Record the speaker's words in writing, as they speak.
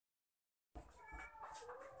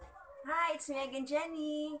Hi, it's me again,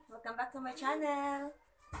 Jenny. Welcome back to my channel.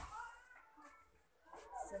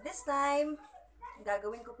 So this time, ang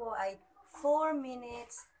gagawin ko po ay 4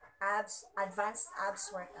 minutes advanced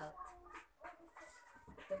abs workout.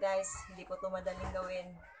 Ito guys, hindi po ito madaling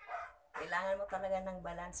gawin. Kailangan mo talaga ng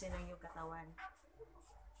balanse ng iyong katawan.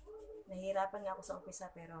 Nahihirapan nga ako sa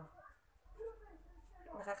umpisa pero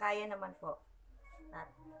nakakaya naman po.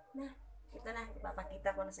 At ito na,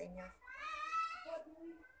 ipapakita ko na sa inyo.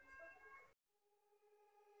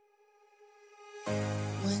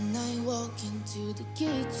 When I walk into the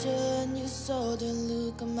kitchen, you saw the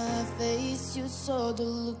look on my face. You saw the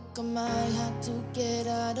look on my heart to get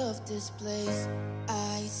out of this place.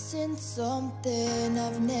 I seen something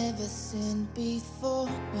I've never seen before.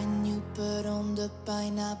 When you put on the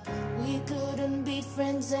pineapple, we couldn't be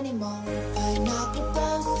friends anymore. Pineapple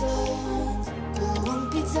thousands, go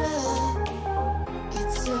on pizza.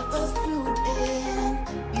 It's a fruit and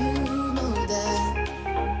you know that.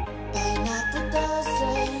 Pineapple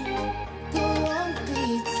doesn't go on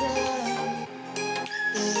pizza.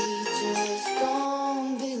 They just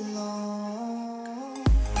don't belong.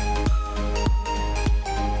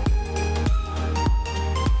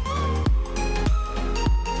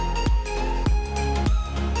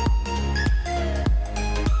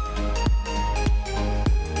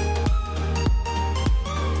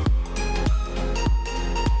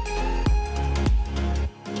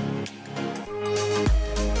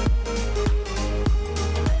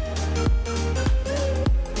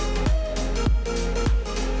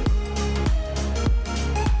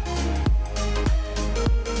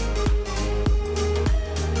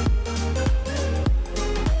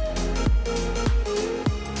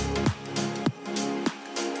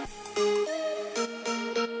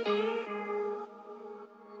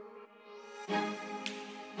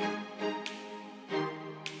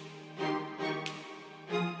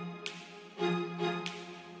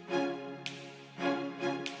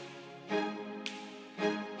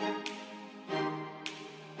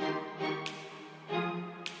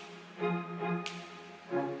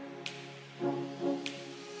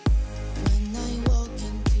 When I walk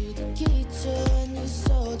into the kitchen, you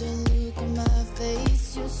saw the look on my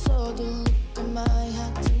face. You saw the look on my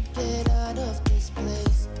heart to get out of this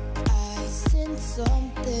place. I seen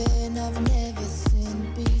something I've never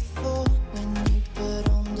seen before. When you put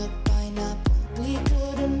on the pineapple, we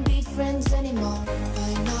couldn't be friends anymore.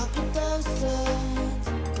 Pineapple thousands,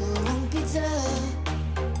 go on pizza.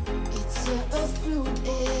 It's a fruit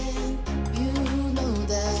and you know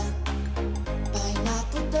that.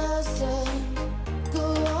 Pineapple doesn't go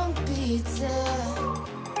on pizza.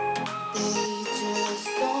 They just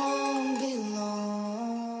don't belong.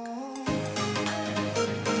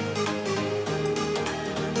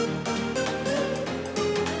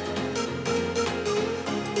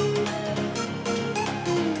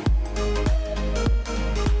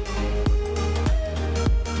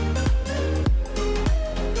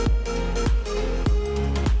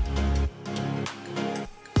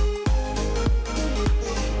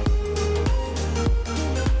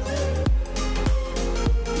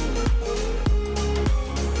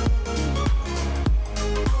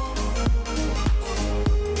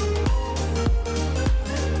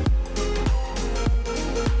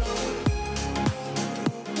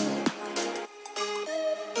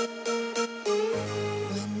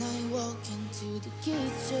 When I walk into the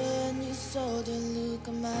kitchen, you saw the look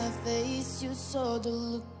on my face. You saw the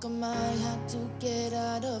look on my heart to get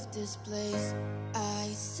out of this place. I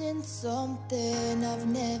seen something I've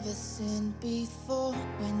never seen before.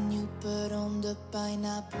 When you put on the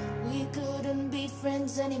pineapple, we couldn't be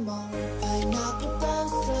friends anymore. Pineapple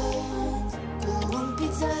thousands, go on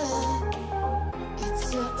pizza.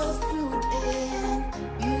 It's a fruit and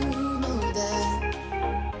you know that.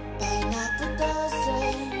 Pineapple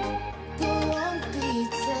doesn't go on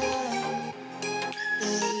pizza.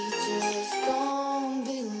 They just don't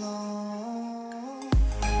belong.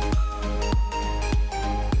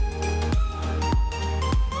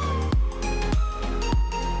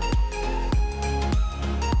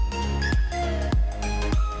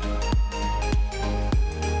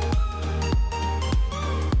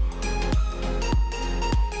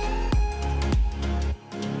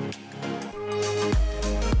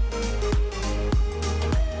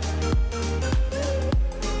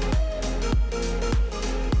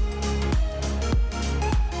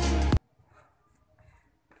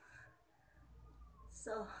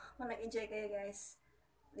 So, kung nag-enjoy kayo guys,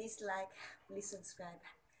 please like, please subscribe.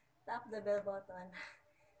 Tap the bell button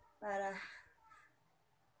para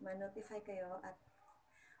ma-notify kayo at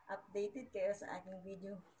updated kayo sa aking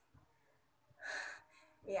video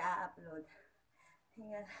i-upload.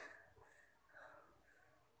 Hinga.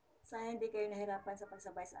 Sana hindi kayo nahirapan sa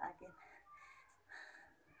pagsabay sa akin.